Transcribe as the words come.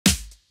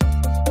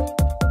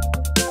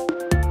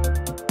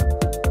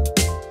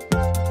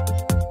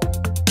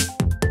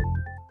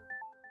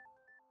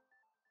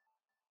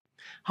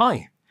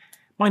Hi,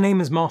 my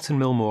name is Martin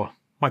Millmore.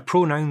 My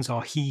pronouns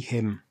are he,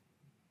 him.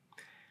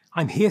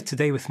 I'm here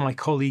today with my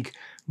colleague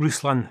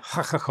Ruslan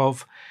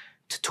Tkhakokhov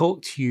to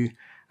talk to you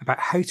about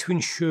how to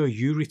ensure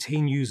you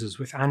retain users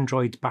with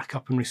Android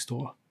Backup and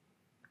Restore.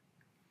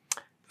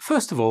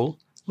 First of all,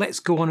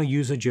 let's go on a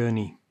user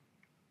journey.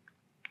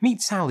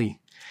 Meet Sally.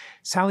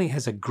 Sally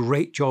has a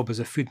great job as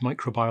a food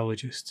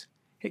microbiologist.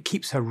 It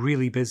keeps her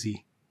really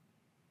busy.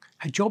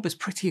 Her job is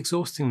pretty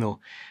exhausting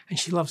though, and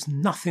she loves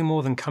nothing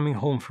more than coming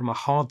home from a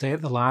hard day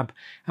at the lab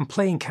and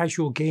playing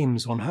casual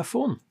games on her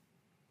phone.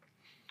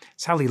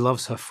 Sally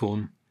loves her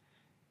phone.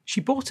 She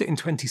bought it in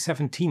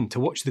 2017 to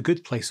watch The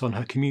Good Place on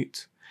her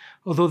commute,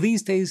 although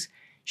these days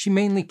she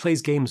mainly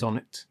plays games on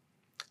it.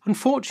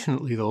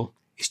 Unfortunately though,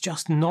 it's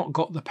just not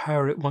got the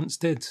power it once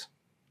did.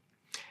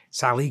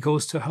 Sally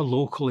goes to her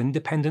local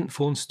independent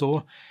phone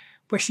store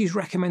where she's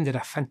recommended a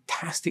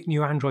fantastic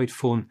new Android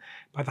phone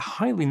by the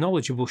highly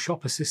knowledgeable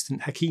shop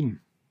assistant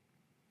Hakeem.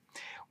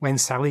 When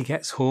Sally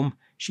gets home,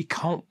 she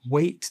can't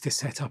wait to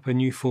set up a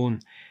new phone,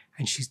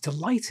 and she's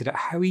delighted at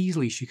how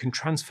easily she can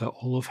transfer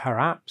all of her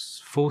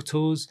apps,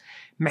 photos,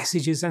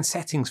 messages and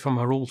settings from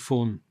her old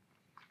phone.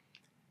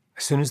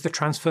 As soon as the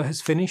transfer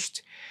has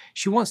finished,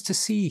 she wants to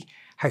see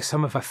how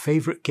some of her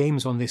favourite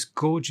games on this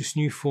gorgeous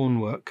new phone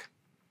work.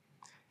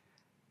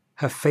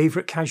 Her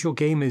favourite casual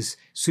game is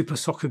Super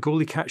Soccer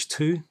Goalie Catch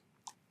 2.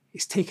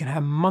 It's taken her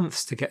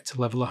months to get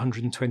to level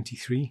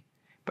 123,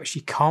 but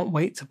she can't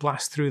wait to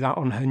blast through that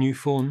on her new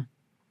phone.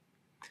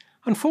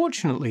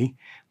 Unfortunately,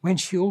 when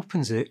she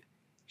opens it,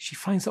 she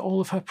finds that all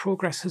of her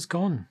progress has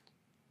gone.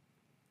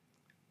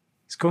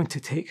 It's going to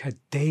take her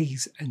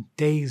days and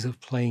days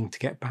of playing to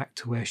get back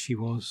to where she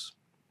was.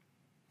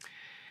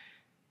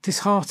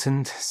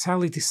 Disheartened,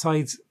 Sally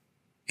decides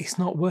it's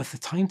not worth the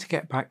time to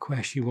get back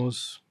where she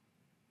was.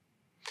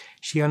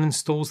 She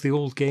uninstalls the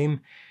old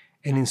game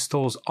and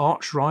installs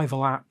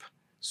arch-rival app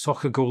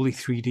Soccer Goalie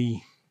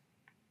 3D.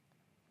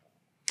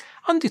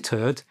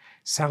 Undeterred,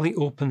 Sally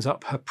opens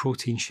up her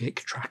protein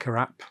shake tracker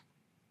app.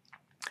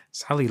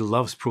 Sally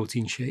loves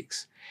protein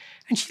shakes,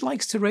 and she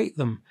likes to rate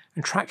them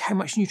and track how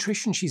much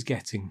nutrition she's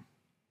getting.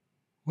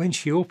 When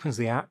she opens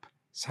the app,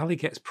 Sally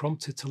gets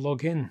prompted to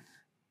log in.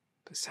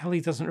 But Sally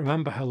doesn't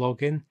remember her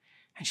login,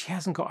 and she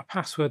hasn't got a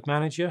password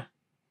manager.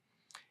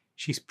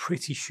 She's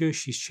pretty sure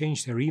she's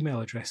changed her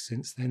email address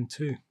since then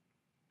too.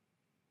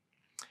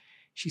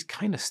 She's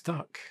kind of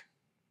stuck.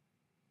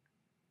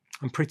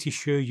 I'm pretty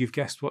sure you've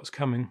guessed what's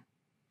coming.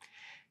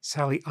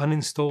 Sally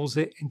uninstalls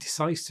it and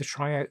decides to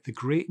try out the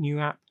great new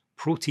app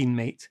Protein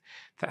Mate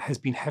that has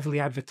been heavily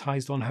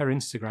advertised on her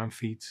Instagram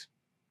feeds.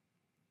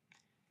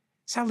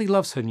 Sally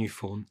loves her new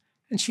phone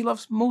and she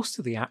loves most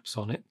of the apps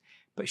on it,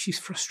 but she's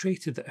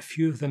frustrated that a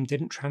few of them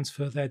didn't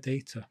transfer their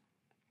data.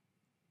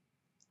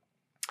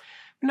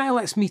 Now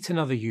let's meet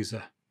another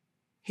user.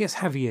 Here's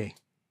Javier.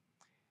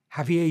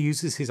 Javier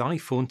uses his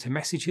iPhone to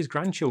message his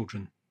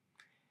grandchildren.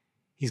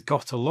 He's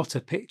got a lot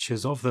of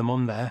pictures of them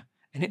on there,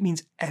 and it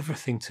means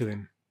everything to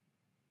him.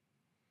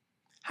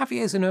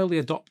 Javier's an early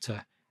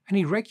adopter, and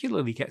he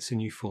regularly gets a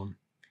new phone.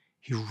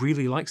 He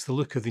really likes the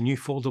look of the new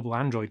foldable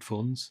Android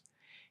phones.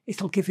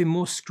 It'll give him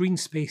more screen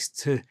space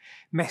to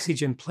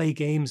message and play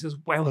games as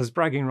well as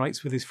bragging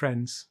rights with his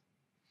friends.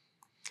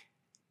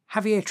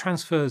 Javier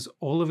transfers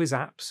all of his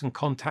apps and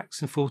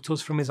contacts and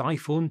photos from his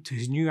iPhone to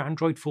his new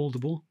Android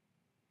foldable.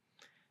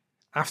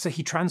 After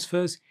he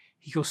transfers,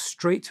 he goes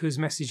straight to his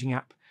messaging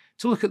app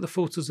to look at the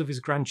photos of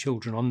his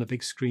grandchildren on the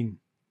big screen.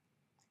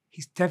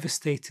 He's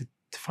devastated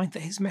to find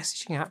that his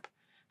messaging app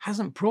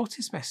hasn't brought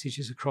his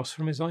messages across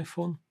from his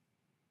iPhone.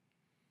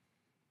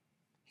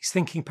 He's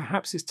thinking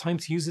perhaps it's time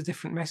to use a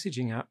different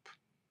messaging app.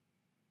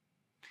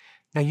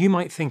 Now you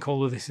might think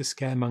all of this is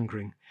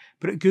scaremongering,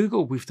 but at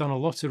Google we've done a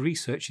lot of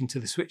research into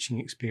the switching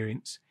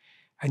experience,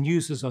 and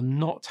users are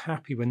not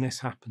happy when this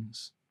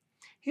happens.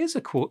 Here's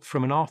a quote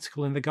from an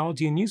article in the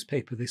Guardian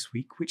newspaper this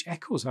week which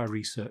echoes our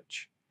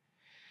research.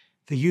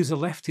 The user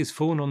left his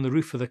phone on the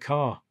roof of the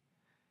car,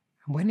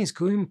 and when his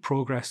game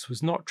progress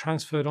was not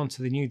transferred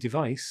onto the new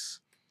device,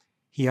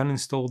 he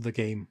uninstalled the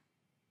game.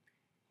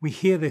 We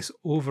hear this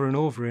over and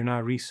over in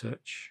our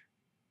research.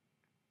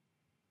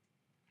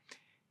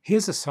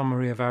 Here's a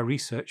summary of our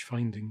research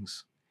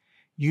findings.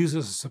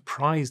 Users are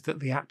surprised that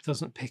the app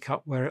doesn't pick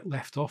up where it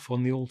left off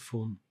on the old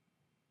phone.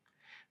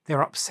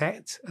 They're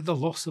upset at the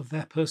loss of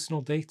their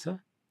personal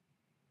data.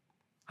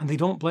 And they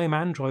don't blame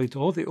Android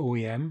or the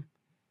OEM.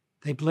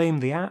 They blame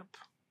the app,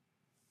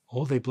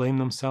 or they blame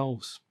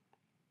themselves.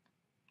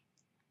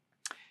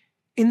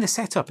 In the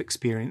setup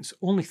experience,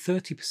 only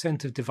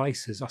 30% of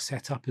devices are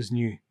set up as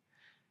new.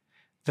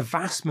 The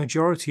vast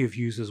majority of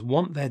users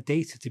want their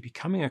data to be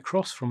coming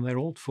across from their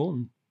old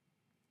phone.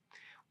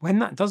 When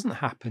that doesn't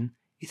happen,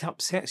 it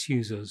upsets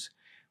users,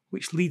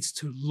 which leads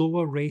to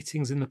lower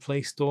ratings in the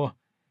Play Store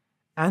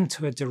and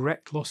to a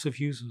direct loss of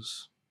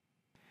users.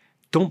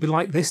 Don't be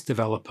like this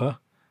developer,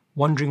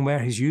 wondering where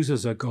his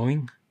users are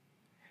going.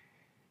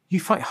 You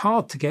fight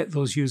hard to get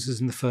those users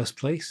in the first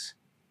place.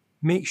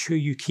 Make sure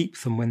you keep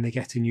them when they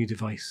get a new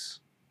device.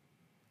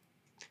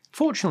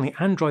 Fortunately,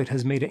 Android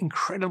has made it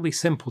incredibly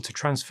simple to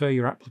transfer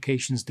your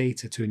application's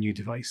data to a new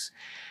device,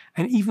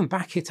 and even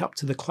back it up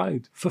to the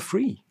cloud for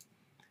free.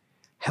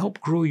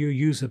 Help grow your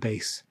user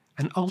base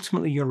and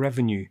ultimately your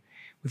revenue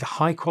with a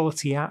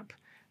high-quality app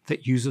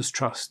that users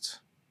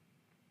trust.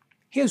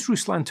 Here's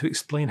Ruslan to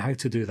explain how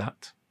to do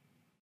that.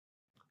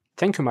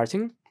 Thank you,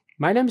 Martin.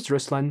 My name is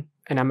Ruslan,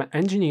 and I'm an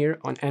engineer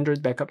on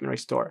Android Backup and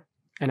Restore.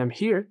 And I'm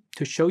here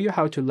to show you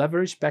how to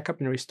leverage Backup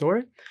and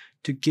Restore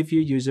to give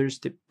your users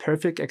the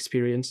perfect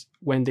experience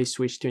when they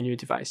switch to a new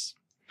device.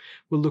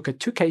 We'll look at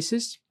two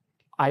cases,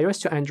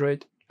 iOS to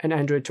Android and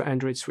Android to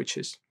Android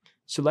switches.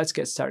 So let's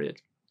get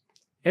started.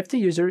 If the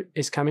user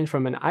is coming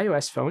from an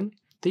iOS phone,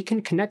 they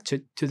can connect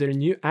it to their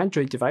new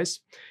Android device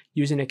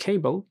using a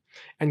cable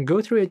and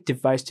go through a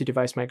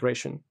device-to-device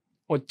migration,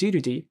 or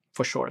D2D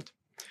for short.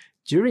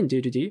 During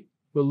D2D,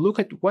 we'll look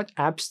at what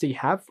apps they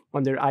have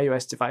on their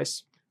iOS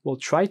device. We'll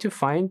try to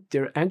find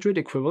their Android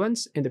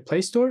equivalents in the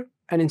Play Store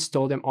and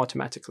install them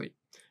automatically.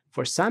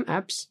 For some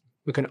apps,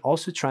 we can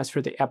also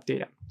transfer the app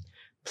data.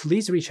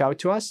 Please reach out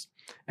to us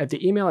at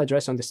the email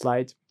address on the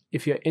slide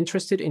if you're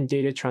interested in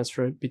data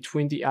transfer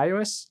between the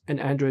iOS and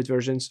Android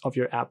versions of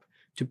your app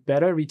to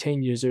better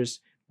retain users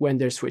when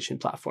they're switching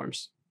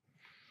platforms.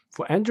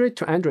 For Android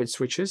to Android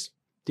switches,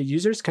 the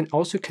users can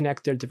also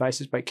connect their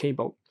devices by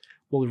cable.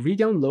 We'll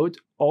re-download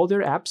all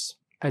their apps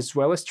as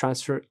well as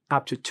transfer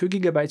up to 2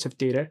 GB of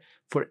data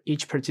for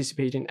each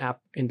participating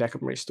app in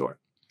Backup and Restore.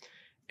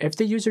 If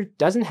the user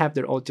doesn't have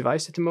their old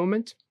device at the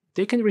moment,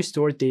 they can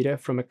restore data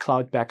from a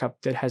cloud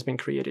backup that has been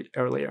created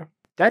earlier.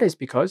 That is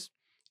because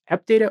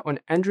app data on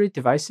Android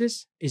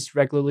devices is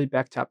regularly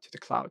backed up to the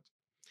cloud.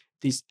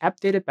 These app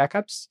data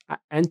backups are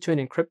end-to-end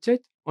encrypted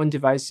on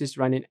devices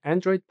running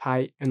Android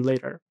Pie and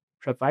later,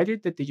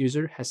 provided that the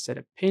user has set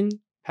a PIN,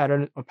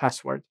 pattern, or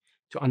password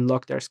to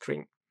unlock their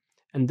screen.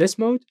 And this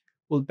mode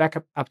will back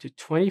up to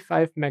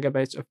 25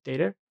 megabytes of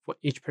data for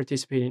each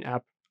participating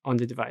app on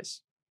the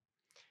device.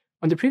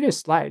 On the previous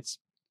slides,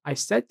 I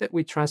said that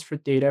we transfer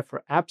data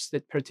for apps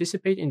that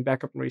participate in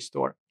Backup and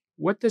Restore.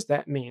 What does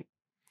that mean?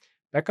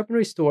 Backup and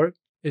Restore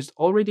is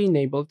already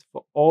enabled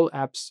for all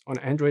apps on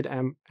Android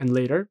M and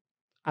later,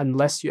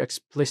 unless you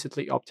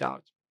explicitly opt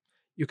out.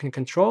 You can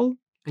control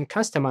and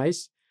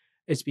customize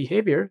its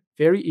behavior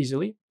very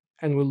easily,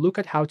 and we'll look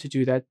at how to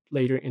do that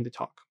later in the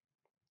talk.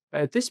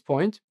 But at this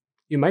point,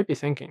 you might be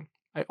thinking,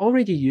 I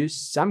already use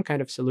some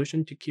kind of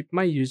solution to keep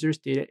my users'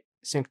 data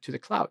synced to the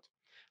cloud,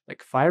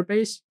 like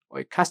Firebase or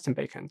a custom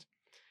backend.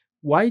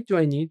 Why do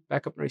I need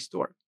Backup and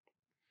Restore?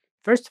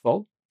 First of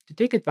all, to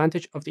take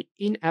advantage of the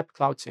in-app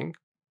cloud sync,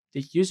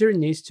 the user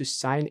needs to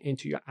sign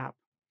into your app,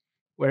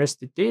 whereas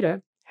the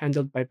data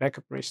handled by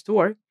Backup and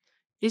Restore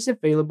is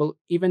available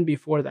even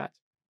before that,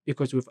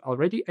 because we've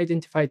already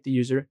identified the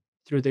user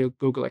through their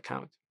Google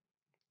account.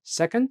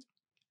 Second,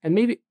 and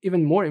maybe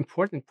even more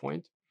important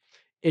point,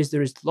 is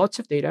there is lots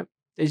of data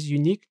that is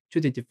unique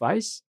to the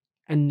device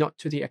and not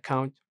to the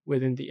account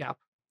within the app.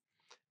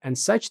 And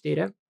such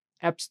data,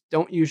 apps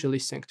don't usually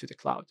sync to the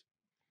cloud.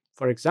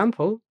 For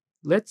example,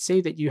 let's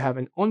say that you have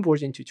an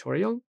onboarding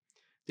tutorial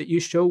that you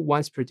show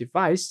once per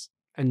device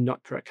and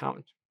not per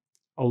account.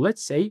 Or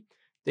let's say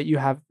that you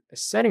have a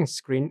settings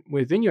screen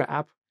within your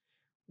app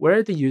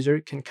where the user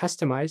can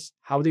customize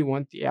how they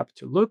want the app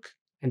to look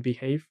and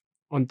behave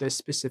on this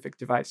specific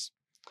device.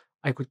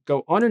 I could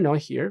go on and on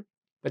here,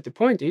 but the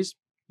point is,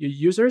 your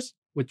users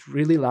would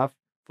really love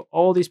for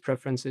all these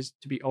preferences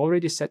to be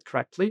already set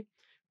correctly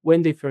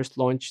when they first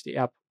launch the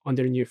app on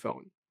their new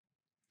phone.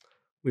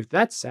 With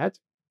that said,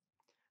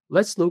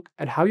 let's look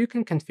at how you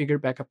can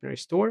configure Backup and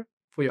Restore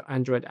for your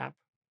Android app.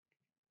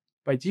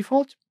 By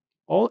default,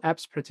 all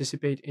apps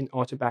participate in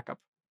auto backup.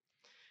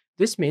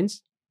 This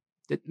means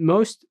that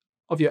most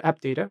of your app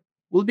data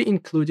will be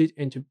included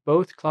into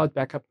both cloud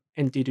backup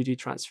and D2D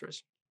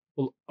transfers.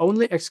 We'll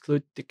only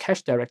exclude the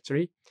cache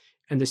directory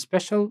and the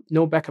special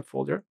no backup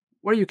folder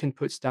where you can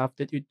put stuff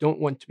that you don't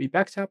want to be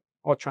backed up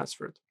or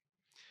transferred.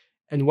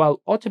 And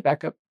while auto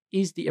backup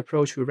is the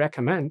approach we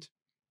recommend,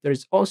 there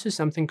is also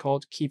something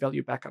called key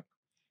value backup,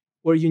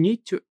 where you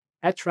need to,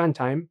 at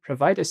runtime,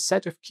 provide a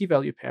set of key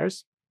value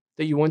pairs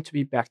that you want to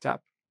be backed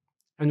up.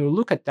 And we'll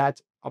look at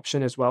that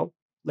option as well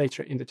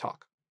later in the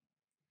talk.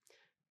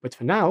 But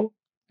for now,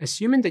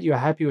 assuming that you are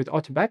happy with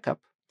auto backup,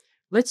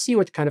 let's see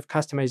what kind of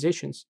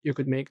customizations you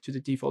could make to the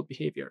default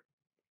behavior.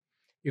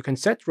 You can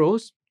set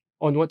rules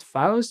on what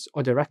files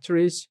or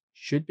directories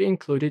should be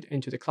included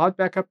into the cloud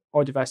backup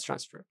or device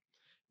transfer.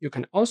 You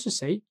can also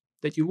say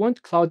that you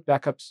want cloud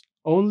backups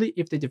only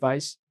if the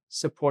device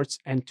supports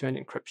end-to-end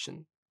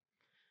encryption.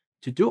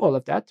 To do all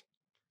of that,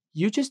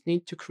 you just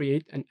need to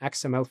create an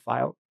XML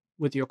file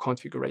with your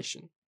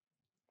configuration.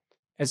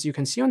 As you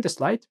can see on the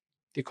slide,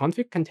 the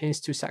config contains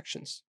two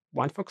sections,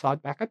 one for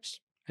cloud backups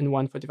and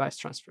one for device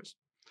transfers.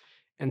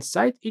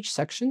 Inside each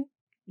section,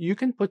 you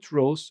can put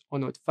rules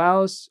on what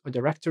files or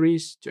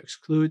directories to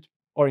exclude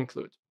or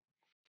include.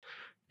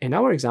 In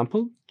our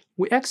example,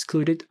 we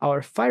excluded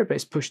our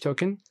Firebase push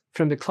token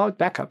from the cloud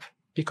backup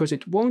because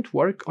it won't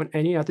work on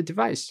any other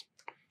device.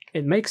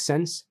 It makes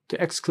sense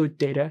to exclude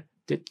data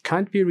that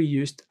can't be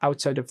reused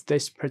outside of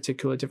this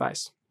particular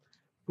device.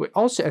 We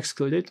also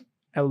excluded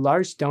a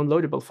large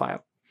downloadable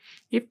file.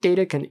 If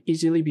data can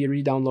easily be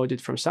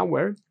re-downloaded from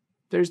somewhere,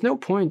 there is no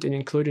point in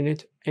including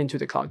it into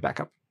the cloud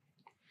backup.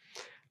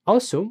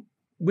 Also,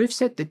 we've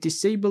set the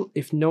disable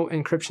if no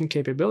encryption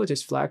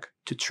capabilities flag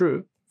to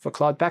true for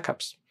cloud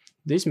backups.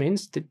 This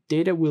means that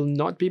data will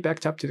not be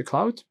backed up to the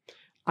cloud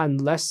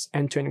unless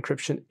end-to-end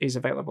encryption is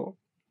available.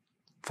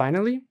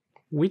 Finally,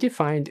 we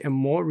defined a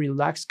more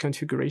relaxed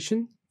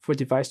configuration for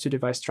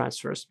device-to-device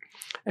transfers,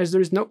 as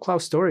there is no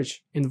cloud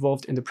storage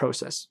involved in the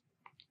process.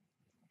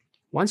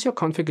 Once your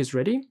config is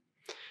ready,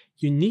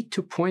 you need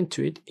to point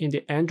to it in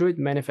the Android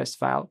manifest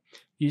file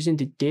using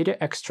the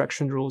data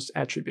extraction rules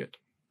attribute.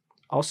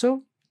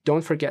 Also,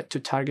 don't forget to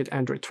target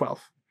Android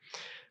 12,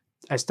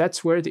 as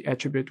that's where the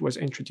attribute was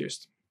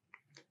introduced.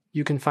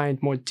 You can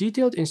find more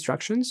detailed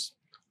instructions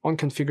on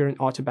configuring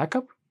auto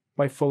backup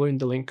by following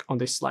the link on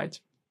this slide.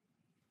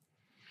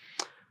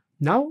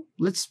 Now,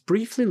 let's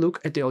briefly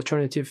look at the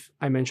alternative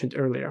I mentioned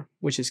earlier,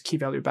 which is key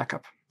value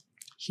backup.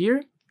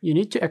 Here, you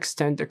need to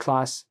extend a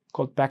class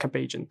called backup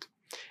agent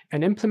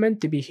and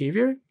implement the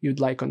behavior you'd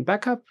like on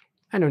backup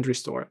and on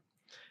restore.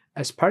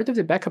 As part of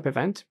the backup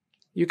event,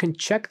 you can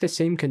check the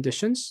same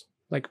conditions,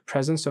 like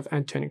presence of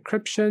end-to-end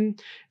encryption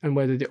and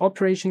whether the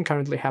operation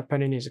currently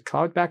happening is a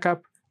cloud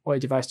backup or a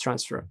device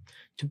transfer,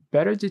 to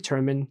better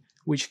determine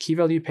which key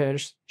value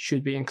pairs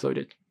should be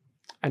included.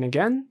 And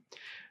again,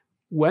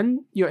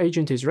 when your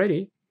agent is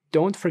ready,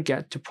 don't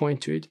forget to point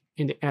to it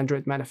in the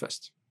Android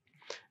manifest.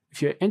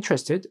 If you're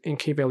interested in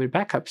key value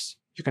backups,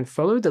 you can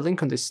follow the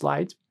link on this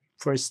slide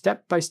for a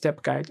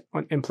step-by-step guide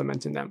on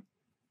implementing them.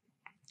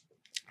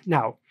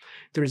 Now,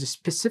 there is a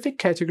specific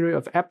category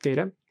of app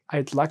data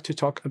I'd like to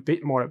talk a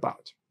bit more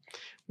about.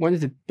 One of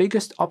the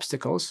biggest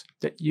obstacles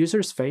that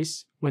users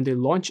face when they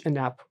launch an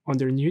app on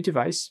their new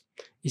device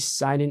is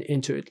signing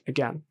into it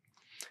again.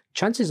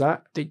 Chances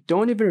are they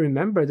don't even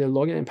remember their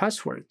login and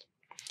password.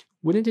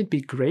 Wouldn't it be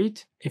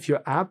great if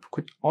your app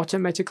could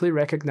automatically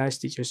recognize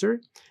the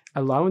user,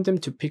 allowing them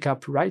to pick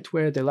up right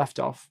where they left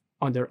off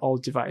on their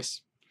old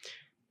device?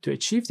 To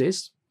achieve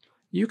this,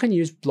 you can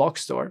use Block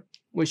Store,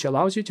 which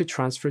allows you to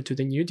transfer to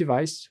the new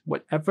device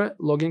whatever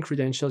login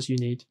credentials you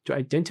need to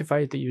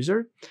identify the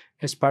user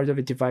as part of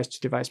a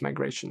device-to-device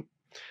migration.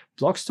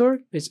 Block Store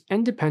is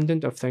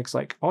independent of things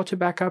like auto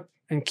backup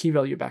and key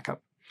value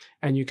backup,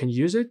 and you can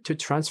use it to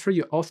transfer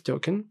your auth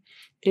token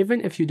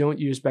even if you don't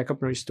use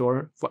backup and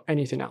restore for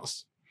anything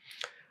else.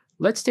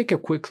 Let's take a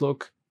quick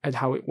look at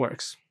how it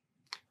works.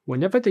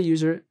 Whenever the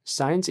user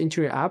signs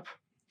into your app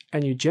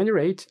and you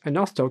generate an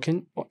auth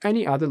token or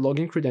any other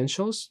login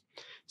credentials,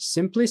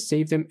 simply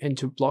save them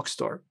into Block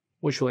Store,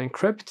 which will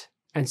encrypt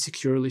and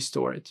securely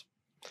store it.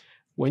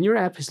 When your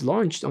app is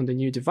launched on the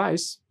new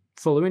device,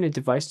 following a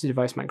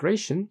device-to-device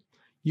migration,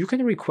 you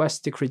can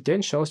request the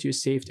credentials you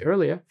saved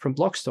earlier from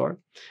Block Store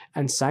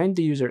and sign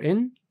the user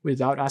in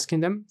without asking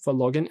them for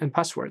login and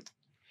password.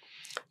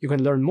 You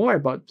can learn more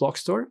about Block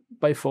Store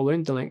by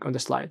following the link on the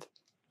slide.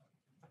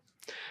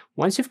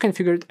 Once you've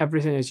configured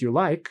everything as you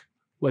like,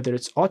 whether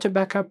it's auto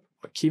backup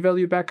or key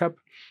value backup,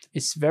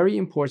 it's very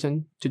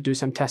important to do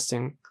some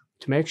testing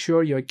to make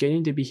sure you're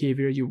getting the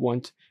behavior you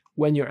want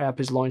when your app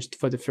is launched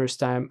for the first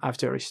time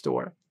after a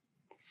restore.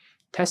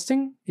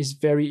 Testing is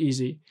very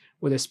easy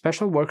with a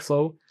special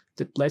workflow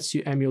that lets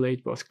you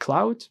emulate both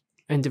cloud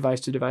and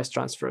device-to-device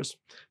transfers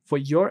for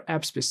your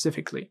app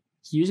specifically,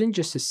 using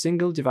just a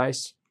single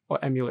device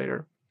or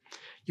emulator.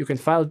 You can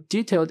file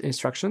detailed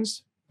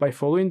instructions by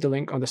following the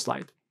link on the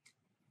slide.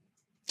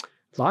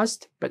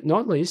 Last but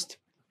not least,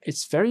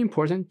 it's very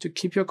important to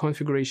keep your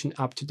configuration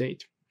up to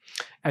date.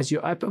 As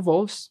your app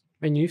evolves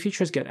and new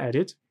features get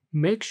added,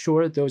 make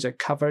sure those are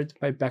covered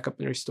by backup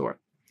and restore.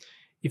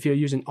 If you're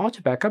using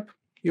auto backup,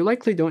 you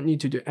likely don't need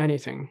to do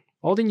anything.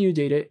 All the new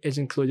data is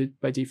included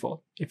by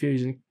default. If you're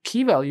using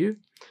key value,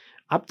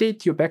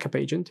 update your backup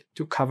agent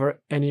to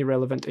cover any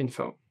relevant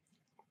info.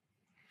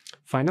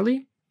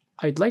 Finally,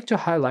 I'd like to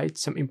highlight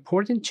some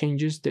important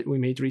changes that we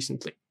made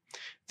recently.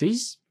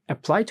 These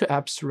apply to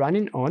apps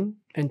running on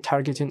and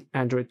targeting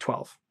Android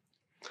 12.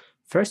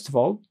 First of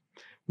all,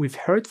 we've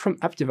heard from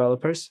app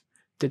developers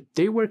that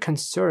they were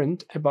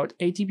concerned about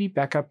ADB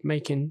backup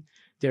making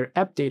their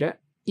app data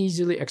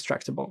easily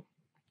extractable.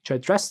 To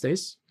address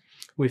this,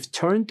 we've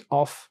turned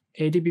off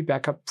ADB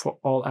backup for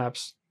all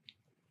apps.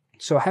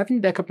 So having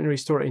backup and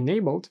restore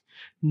enabled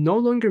no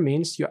longer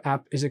means your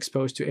app is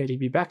exposed to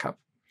ADB backup.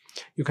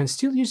 You can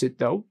still use it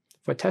though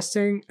for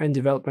testing and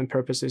development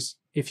purposes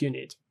if you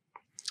need.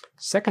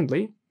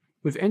 Secondly,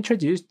 we've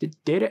introduced the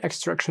data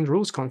extraction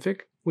rules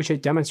config, which I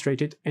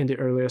demonstrated in the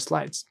earlier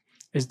slides,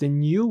 as the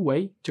new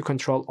way to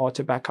control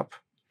auto backup.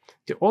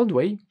 The old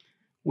way,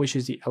 which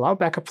is the allow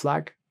backup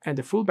flag and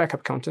the full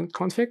backup content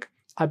config,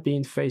 are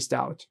being phased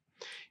out.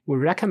 We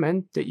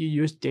recommend that you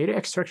use data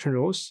extraction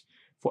rules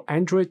for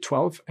Android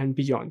 12 and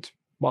beyond,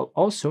 while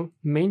also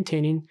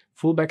maintaining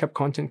full backup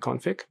content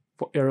config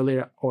for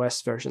earlier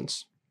OS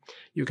versions.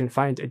 You can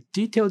find a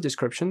detailed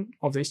description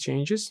of these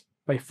changes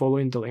by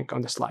following the link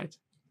on the slide.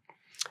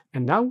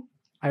 And now,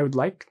 I would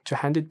like to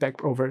hand it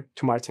back over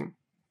to Martin.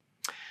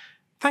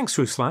 Thanks,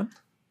 Ruslan.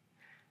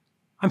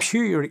 I'm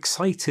sure you're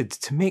excited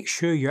to make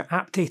sure your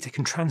app data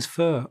can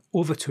transfer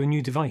over to a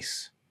new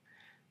device.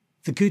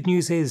 The good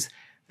news is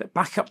that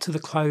backup to the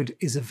cloud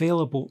is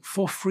available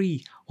for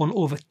free on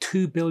over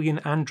 2 billion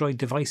Android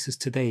devices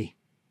today.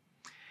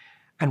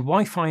 And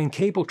Wi-Fi and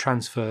cable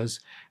transfers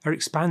are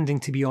expanding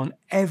to be on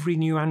every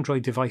new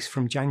Android device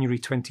from January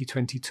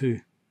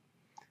 2022.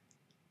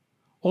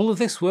 All of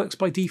this works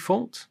by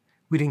default.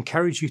 We'd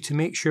encourage you to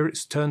make sure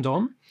it's turned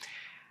on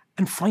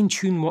and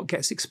fine-tune what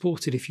gets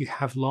exported if you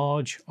have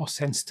large or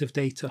sensitive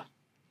data.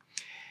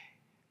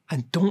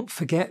 And don't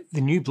forget the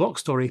new Block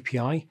Store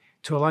API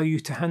to allow you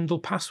to handle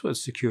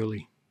passwords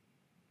securely.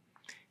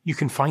 You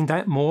can find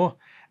out more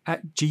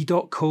at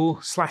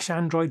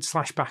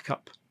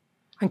g.co/android/backup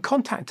and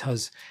contact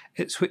us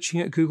at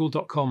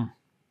switching@google.com.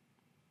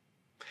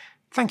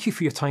 Thank you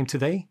for your time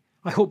today.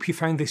 I hope you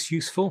found this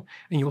useful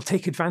and you will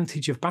take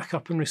advantage of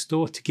Backup and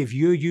Restore to give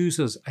your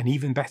users an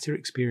even better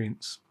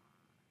experience.